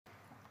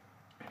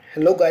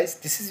Hello guys,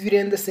 this is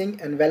Virender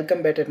Singh and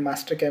welcome back at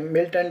Mastercam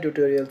Mill Turn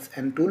Tutorials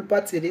and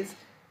Toolpath series.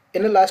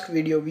 In the last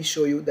video we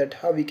show you that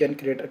how we can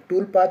create a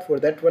toolpath for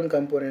that one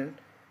component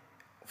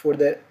for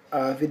the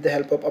with the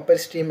help of upper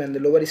stream and the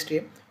lower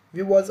stream.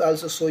 We was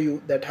also show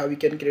you that how we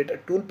can create a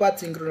toolpath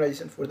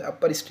synchronization for the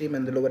upper stream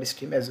and the lower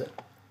stream as well.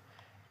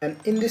 And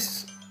in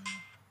this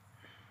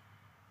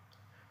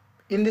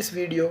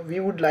video we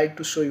would like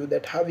to show you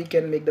that how we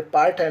can make the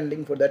part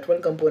handling for that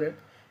one component,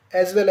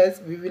 as well as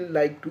we will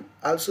like to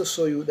also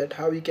show you that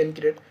how we can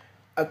create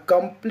a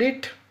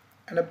complete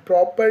and a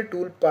proper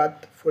tool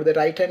path for the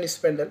right hand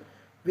spindle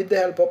with the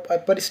help of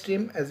upper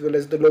stream as well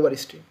as the lower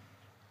stream.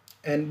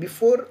 And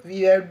before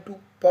we have to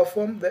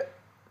perform the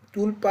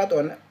tool path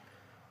on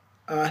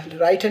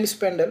right hand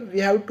spindle, we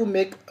have to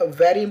make a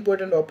very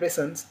important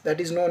operations that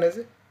is known as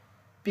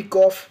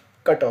Pickoff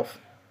Cutoff.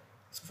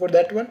 So for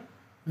that one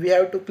we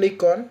have to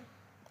click on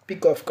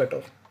Pickoff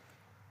Cutoff.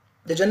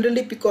 The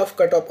generally Pickoff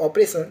Cutoff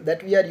operation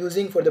that we are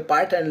using for the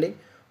part handling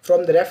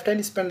from the left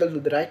hand spindle to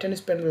the right hand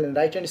spindle and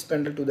right hand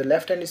spindle to the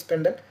left hand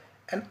spindle,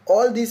 and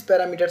all these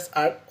parameters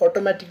are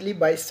automatically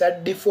by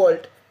set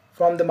default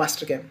from the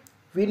Mastercam.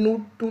 We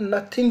need to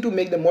nothing to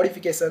make the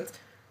modifications.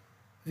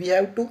 We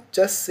have to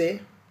just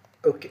say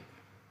OK.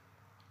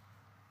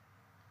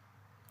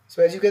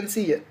 So as you can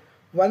see here,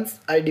 once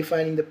I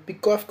defining the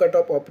Pickoff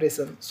Cutoff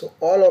operation, so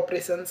all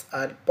operations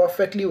are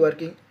perfectly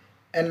working.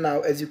 And now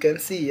as you can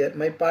see here,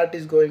 my part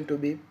is going to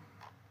be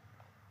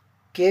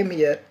came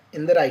here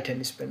in the right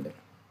hand spindle.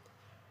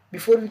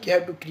 Before we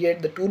have to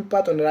create the tool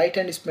path on the right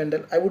hand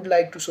spindle, I would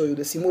like to show you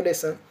the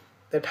simulation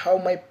that how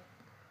my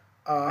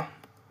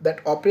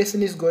that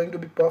operation is going to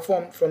be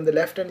performed from the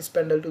left hand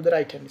spindle to the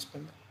right hand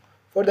spindle.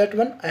 For that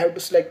one I have to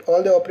select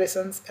all the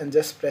operations and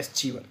just press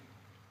G1.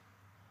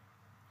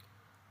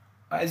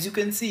 As you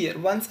can see here,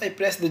 once I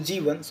press the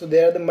G1, so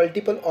there are the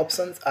multiple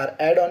options are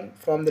add on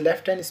from the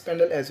left hand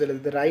spindle as well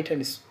as the right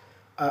hand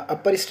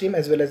upper stream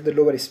as well as the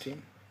lower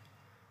stream.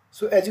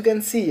 So as you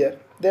can see here,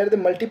 there are the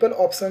multiple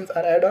options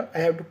are add on. I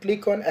have to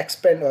click on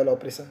expand all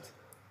operations.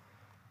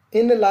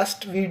 In the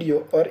last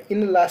video or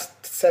in the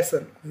last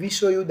session we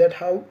show you that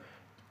how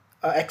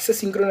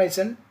access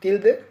synchronization till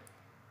the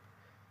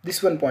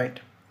this one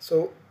point,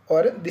 so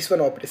or this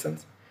one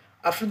operations.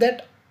 After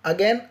that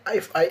again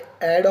if I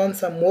add on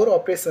some more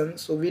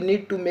operations, so we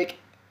need to make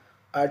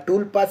a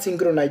tool path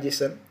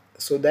synchronization,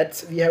 so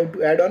that's we have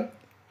to add on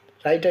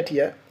right at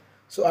here.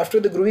 So after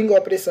the grooving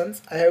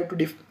operations I have to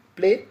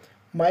display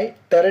my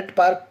turret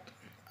park.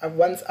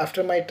 Once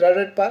after my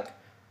turret park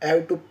I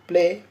have to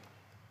play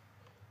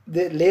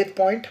the lathe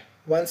point.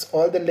 Once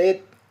all the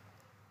lathe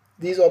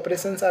these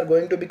operations are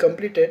going to be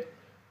completed,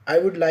 I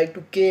would like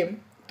to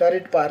came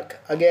turret park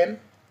again.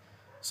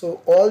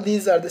 So all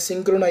these are the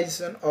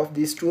synchronization of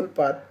this tool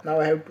path. Now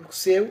I have to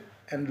save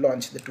and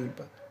launch the tool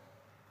path.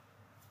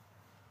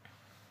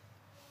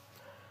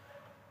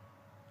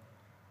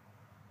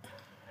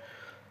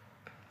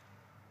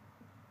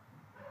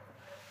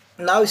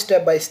 Now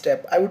step by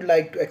step I would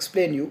like to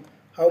explain you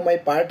how my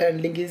part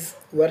handling is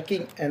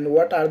working and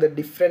what are the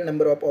different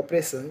number of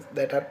operations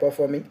that are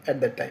performing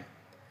at that time.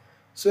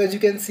 So as you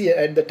can see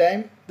at the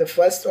time, the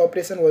first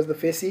operation was the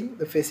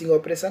facing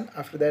operation.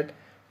 After that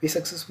we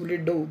successfully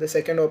do the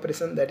second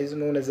operation that is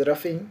known as the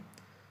roughing.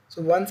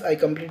 So once I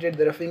completed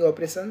the roughing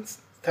operations,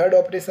 third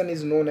operation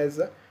is known as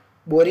the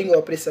boring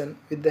operation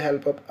with the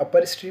help of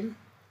upper stream.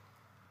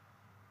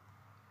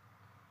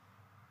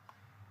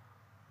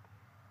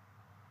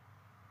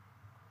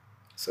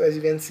 So as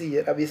you can see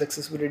here, we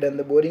successfully done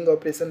the boring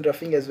operation,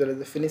 roughing as well as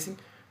the finishing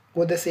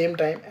both the same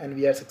time, and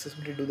we are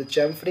successfully do the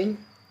chamfering.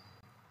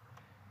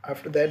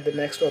 After that the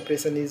next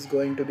operation is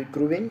going to be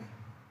grooving.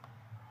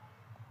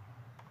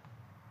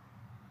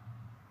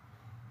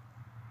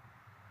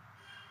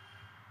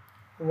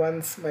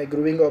 Once my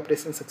grooving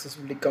operation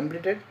successfully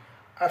completed,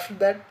 after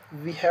that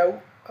we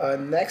have a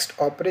next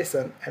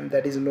operation, and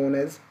that is known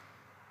as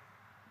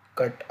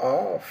cut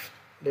off.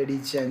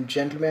 Ladies and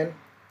gentlemen,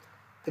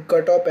 the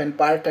cut off and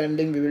part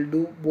handling we will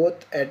do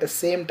both at the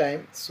same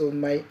time. So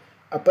my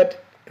upper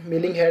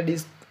milling head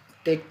is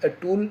take a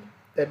tool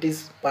that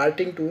is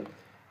parting tool,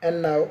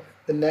 and now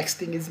the next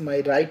thing is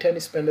my right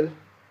hand spindle,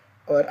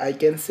 or I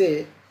can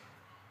say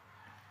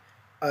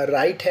a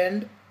right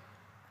hand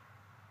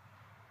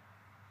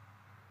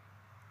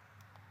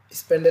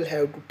spindle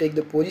have to take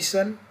the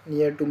position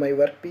near to my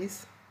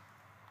workpiece,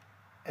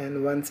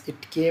 and once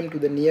it came to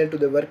the near to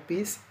the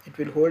workpiece it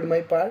will hold my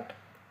part.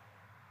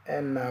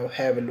 And now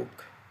have a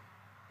look,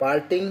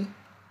 parting.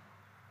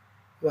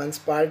 Once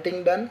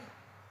parting done,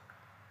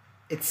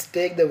 it's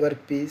take the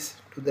workpiece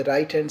to the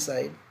right hand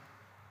side.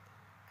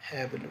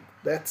 Have a look,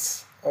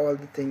 that's all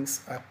the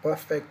things are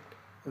perfect,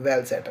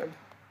 well settled.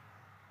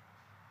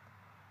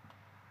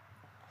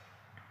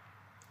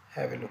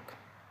 Have a look.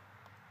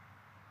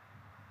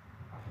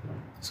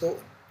 So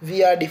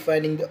we are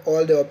defining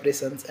all the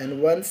operations,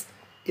 and once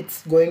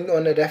it's going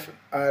on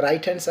a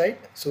right hand side,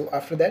 so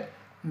after that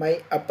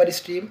my upper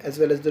stream as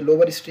well as the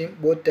lower stream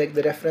both take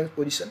the reference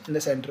position in the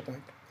center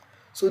point.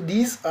 So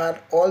these are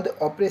all the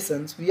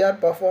operations we are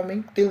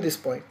performing till this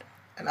point,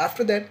 and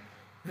after that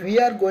we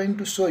are going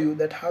to show you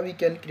that how we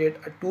can create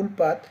a tool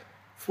path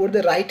for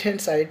the right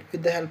hand side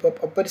with the help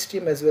of upper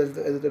stream as well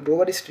as the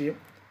lower stream,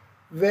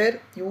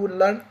 where you will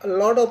learn a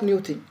lot of new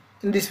things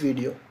in this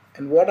video.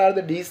 And what are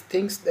these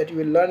things that you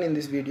will learn in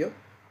this video,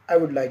 I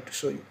would like to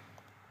show you.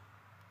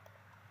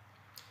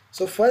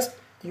 So first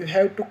you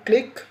have to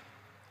click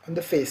on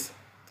the face.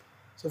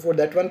 So for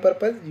that one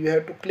purpose you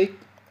have to click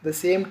the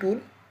same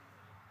tool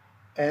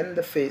and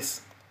the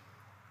face.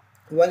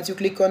 Once you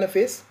click on a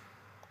face,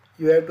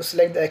 you have to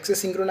select the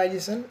axis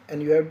synchronization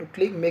and you have to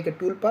click make a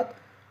tool path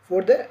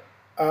for the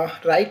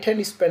right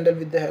hand spindle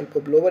with the help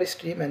of lower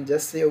stream and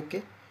just say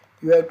OK.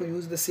 You have to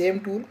use the same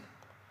tool,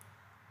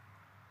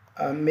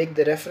 make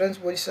the reference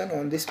position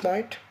on this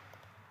point,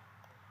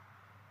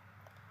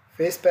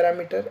 face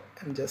parameter,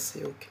 and just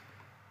say OK.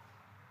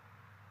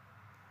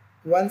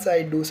 Once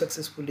I do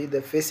successfully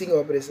the facing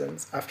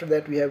operations, after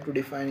that we have to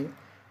define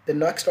the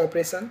next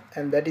operation,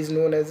 and that is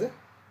known as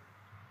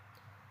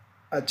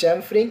a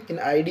chamfering in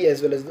ID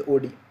as well as the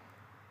OD.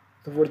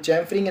 So for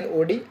chamfering and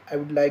OD, I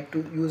would like to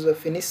use a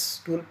finish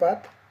tool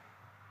path.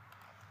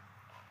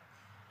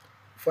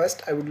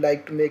 First I would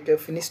like to make a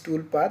finish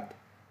tool path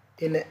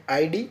in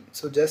ID,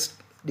 so just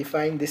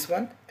define this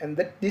one, and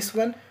this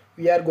one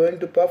we are going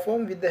to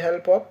perform with the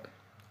help of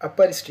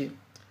upper stream.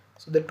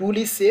 So the tool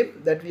is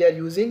same that we are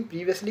using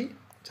previously,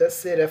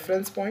 just say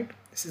reference point.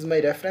 This is my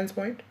reference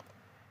point,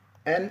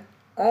 and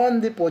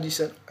on the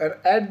position or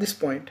at this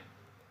point,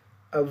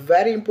 a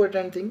very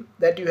important thing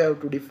that you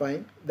have to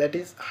define, that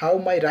is how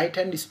my right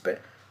hand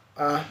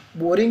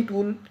boring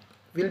tool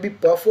will be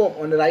performed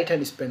on the right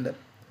hand spindle.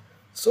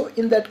 So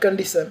in that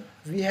condition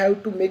we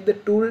have to make the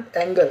tool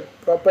angle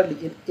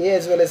properly in A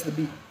as well as the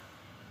B.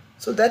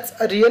 So that's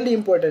a really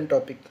important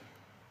topic.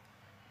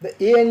 The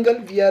A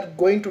angle we are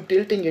going to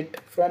tilting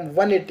it from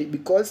 180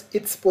 because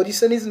its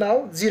position is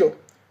now 0.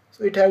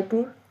 So it have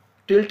to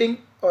tilting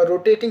or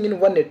rotating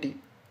in 180.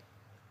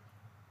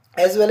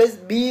 As well as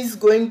B is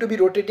going to be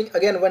rotating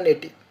again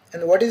 180.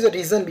 And what is the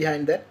reason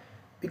behind that?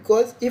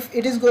 Because if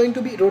it is going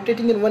to be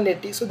rotating in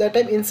 180, so that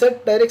time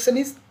insert direction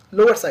is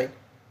lower side.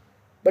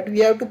 But we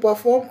have to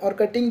perform or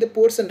cutting the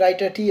portion right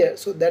at here.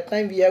 So that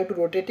time we have to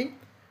rotating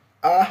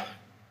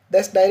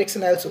this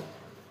direction also.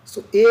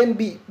 So A and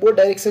B both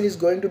direction is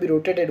going to be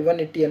rotated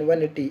 180 and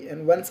 180.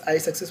 And once I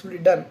successfully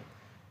done,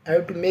 I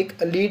have to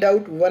make a lead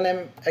out 1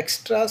 mm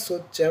extra. So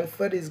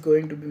chamfer is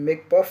going to be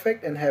make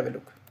perfect, and have a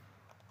look.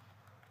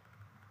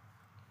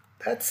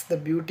 That's the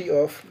beauty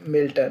of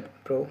Mill Turn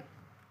Pro,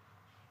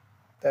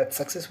 that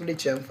successfully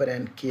chamfer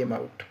and came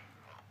out.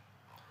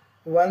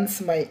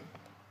 Once my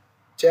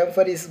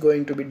chamfer is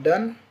going to be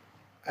done,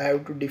 I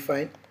have to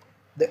define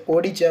the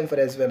OD chamfer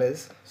as well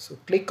as. So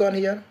click on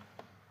here.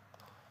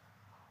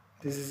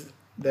 This is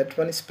that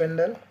one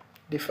spindle.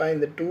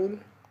 Define the tool.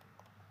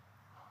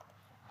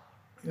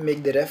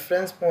 Make the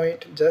reference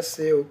point. Just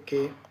say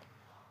OK.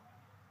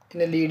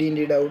 In a lead in,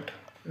 lead out.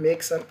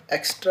 Make some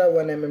extra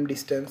 1 mm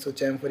distance, so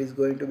chamfer is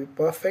going to be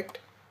perfect,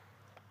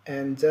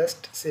 and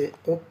just say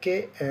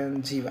OK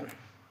and G1.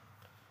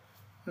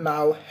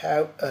 Now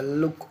have a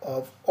look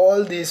of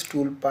all these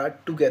tool paths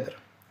together.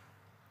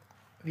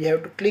 We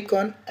have to click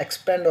on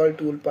expand all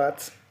tool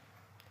paths,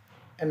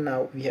 and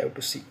now we have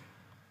to see.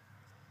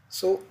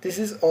 So this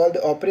is all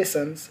the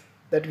operations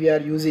that we are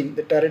using,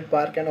 the turret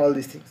park and all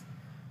these things.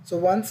 So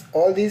once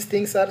all these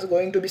things are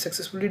going to be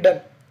successfully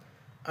done,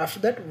 after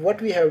that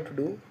what we have to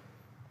do,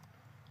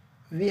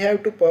 we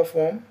have to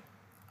perform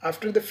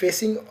after the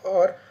facing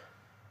or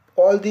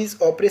all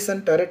these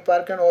operation turret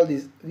park and all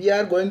these, we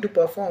are going to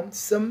perform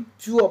some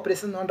few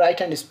operations on right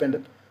hand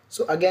spindle.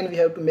 So again we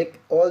have to make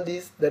all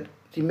these that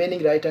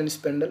remaining right hand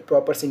spindle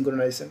proper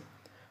synchronization.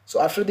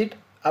 So after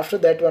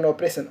that one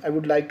operation, I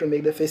would like to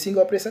make the facing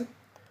operation.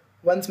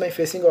 Once my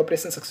facing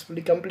operation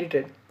successfully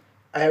completed,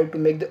 I have to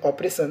make the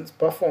operations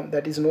perform,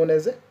 that is known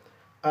as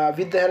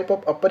with the help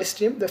of upper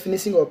stream, the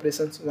finishing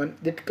operations. One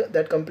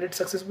that completes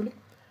successfully,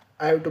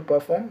 I have to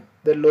perform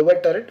the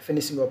lower turret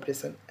finishing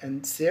operation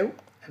and save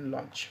and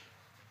launch.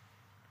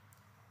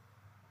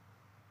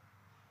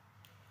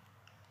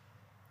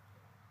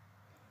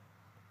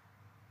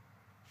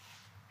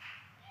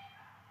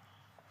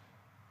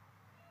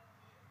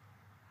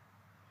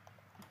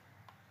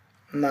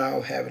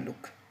 Now have a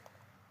look.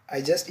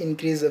 I just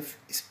increase the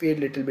speed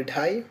little bit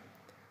high,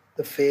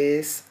 the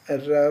face,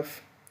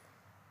 rough,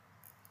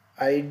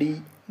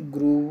 ID,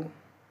 groove,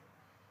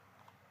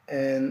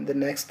 and the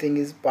next thing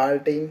is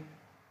parting.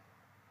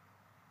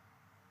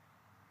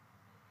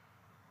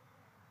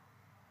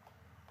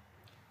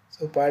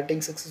 So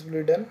parting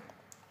successfully done.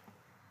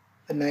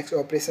 The next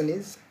operation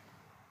is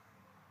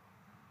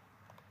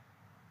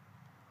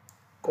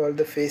called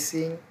the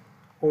facing,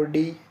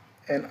 OD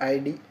and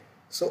ID.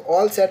 So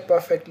all set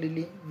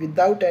perfectly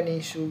without any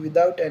issue,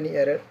 without any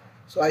error.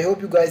 So I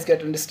hope you guys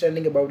get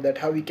understanding about that,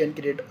 how we can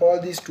create all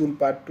these tool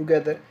parts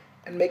together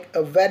and make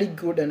a very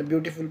good and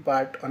beautiful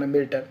part on a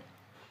mill turn.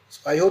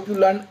 So I hope you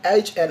learn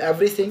each and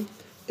everything.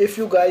 If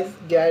you guys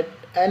get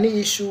any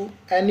issue,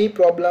 any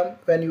problem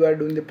when you are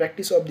doing the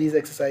practice of these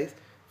exercises,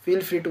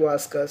 feel free to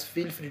ask us,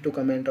 feel free to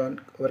comment on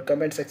our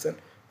comment section.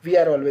 We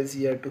are always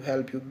here to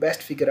help you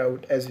best figure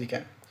out as we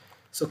can.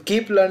 So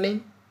keep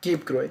learning,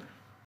 keep growing.